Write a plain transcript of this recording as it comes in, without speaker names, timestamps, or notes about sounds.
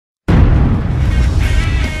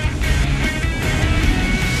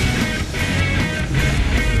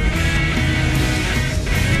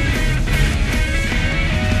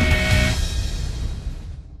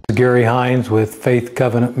Gary Hines with Faith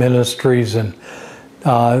Covenant Ministries, and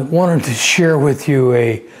wanted to share with you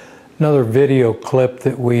another video clip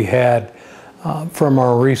that we had from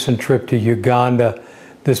our recent trip to Uganda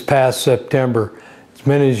this past September. As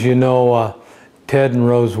many as you know, Ted and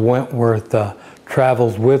Rose Wentworth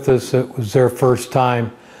travels with us. It was their first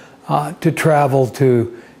time to travel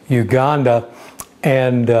to Uganda,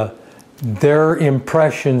 and their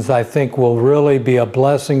impressions, I think, will really be a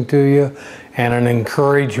blessing to you and an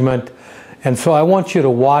encouragement. And so I want you to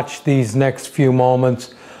watch these next few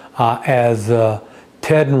moments as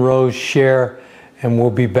Ted and Rose share, and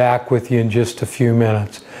we'll be back with you in just a few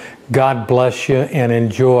minutes. God bless you and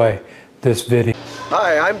enjoy this video.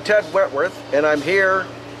 Hi, I'm Ted Wentworth, and I'm here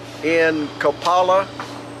in Kampala,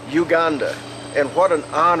 Uganda. And what an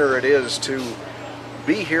honor it is to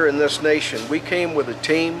be here in this nation. We came with a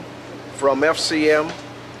team from FCM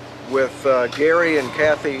with Gary and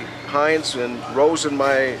Kathy Hines, and Rose and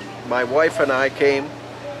my wife and I came.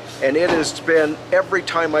 And it has been, every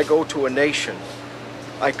time I go to a nation,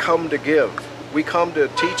 I come to give. We come to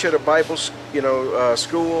teach at a Bible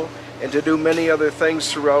school and to do many other things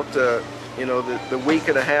throughout the week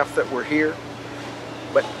and a half that we're here.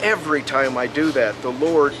 But every time I do that, the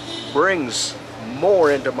Lord brings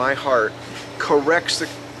more into my heart, corrects the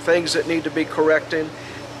things that need to be corrected,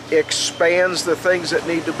 expands the things that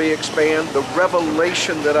need to be expanded, the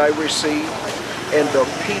revelation that I receive, and the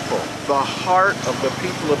people, the heart of the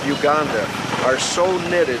people of Uganda are so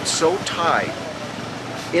knitted, so tied.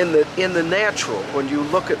 In the natural, when you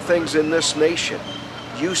look at things in this nation,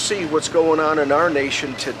 you see what's going on in our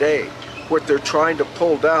nation today, what they're trying to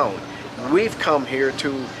pull down. We've come here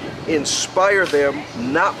to inspire them,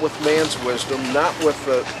 not with man's wisdom, not with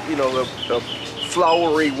the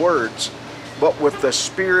flowery words, but with the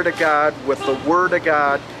Spirit of God, with the Word of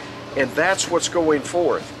God, and that's what's going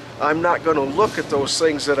forth. I'm not going to look at those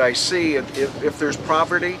things that I see. If there's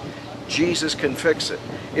poverty, Jesus can fix it.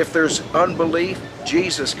 If there's unbelief,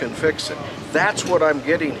 Jesus can fix it. That's what I'm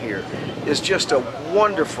getting here, is just a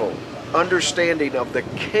wonderful understanding of the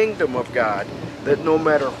kingdom of God, that no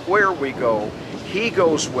matter where we go, He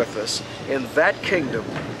goes with us, and that kingdom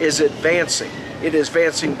is advancing. It is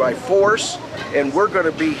advancing by force, and we're going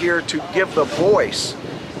to be here to give the voice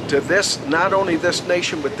to this, not only this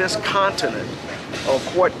nation, but this continent,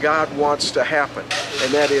 of what God wants to happen.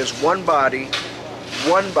 And that is one body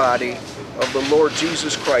of the Lord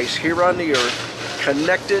Jesus Christ here on the earth,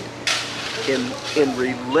 connected in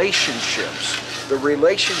relationships. The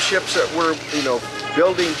relationships that we're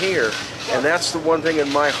building here, and that's the one thing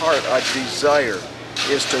in my heart I desire,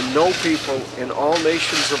 is to know people in all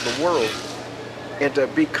nations of the world and to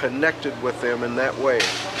be connected with them in that way.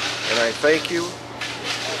 And I thank you,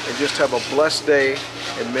 and just have a blessed day,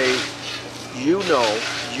 and may you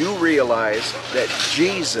realize that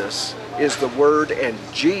Jesus is the Word and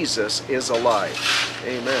Jesus is alive.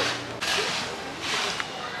 Amen.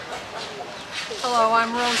 Hello,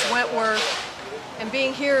 I'm Rose Wentworth, and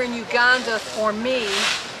being here in Uganda for me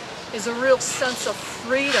is a real sense of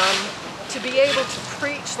freedom to be able to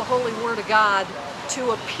preach the Holy Word of God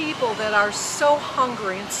to a people that are so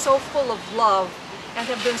hungry and so full of love and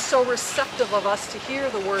have been so receptive of us to hear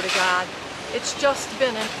the Word of God. It's just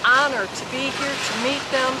been an honor to be here, to meet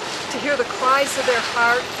them, to hear the cries of their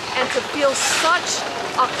heart, and to feel such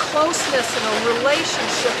a closeness and a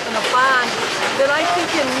relationship and a bond that I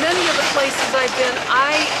think in many of the places I've been,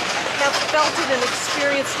 I have felt it and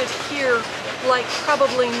experienced it here like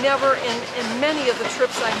probably never in many of the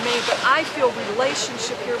trips I've made. But I feel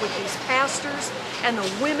relationship here with these pastors and the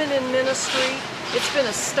women in ministry. It's been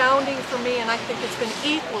astounding for me, and I think it's been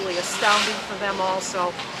equally astounding for them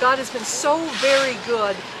also. God has been so very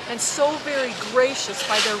good and so very gracious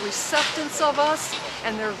by their receptance of us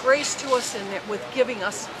and their grace to us with giving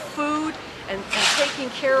us food and taking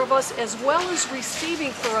care of us, as well as receiving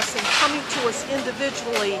for us and coming to us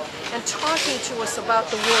individually and talking to us about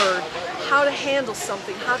the Word, how to handle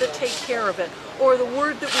something, how to take care of it, or the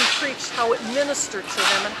Word that we preached, how it ministered to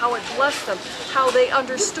them and how it blessed them, how they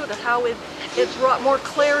understood it, how it brought more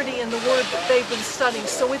clarity in the Word that they've been studying.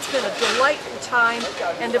 So it's been a delightful time,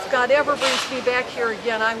 and if God ever brings me back here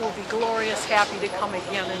again, I will be glorious happy to come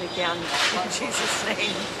again and again. In Jesus'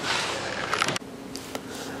 name.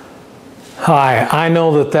 Hi, I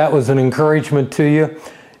know that was an encouragement to you.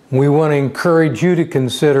 We want to encourage you to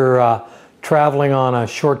consider traveling on a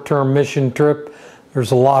short-term mission trip. There's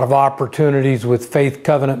a lot of opportunities with Faith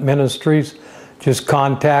Covenant Ministries. Just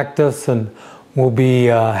contact us and we'll be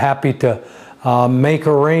happy to make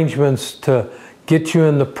arrangements to get you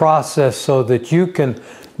in the process so that you can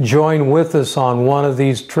join with us on one of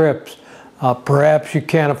these trips. Perhaps you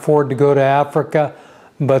can't afford to go to Africa.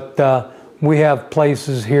 but we have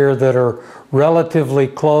places here that are relatively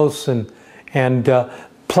close and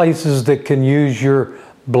places that can use your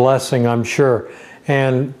blessing, I'm sure.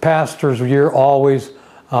 And pastors, you're always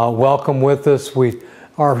welcome with us. We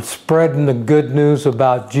are spreading the good news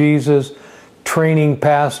about Jesus, training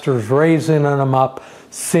pastors, raising them up,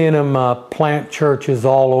 seeing them plant churches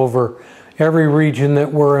all over every region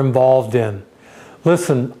that we're involved in.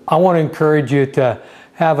 Listen, I want to encourage you to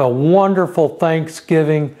have a wonderful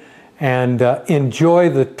Thanksgiving and enjoy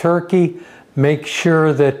the turkey. Make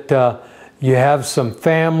sure that you have some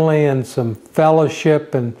family and some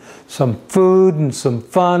fellowship and some food and some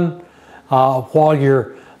fun while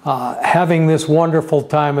you're having this wonderful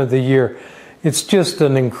time of the year. It's just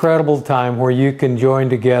an incredible time where you can join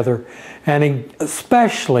together and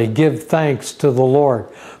especially give thanks to the Lord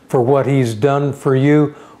for what He's done for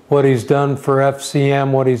you, what He's done for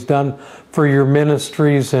FCM, what He's done for your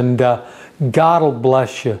ministries, and God will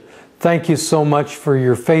bless you. Thank you so much for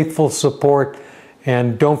your faithful support,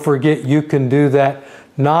 and don't forget you can do that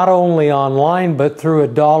not only online but through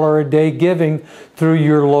 $1 a day giving through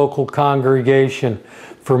your local congregation.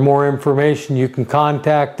 For more information, you can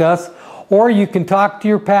contact us or you can talk to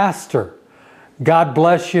your pastor. God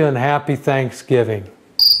bless you and happy Thanksgiving.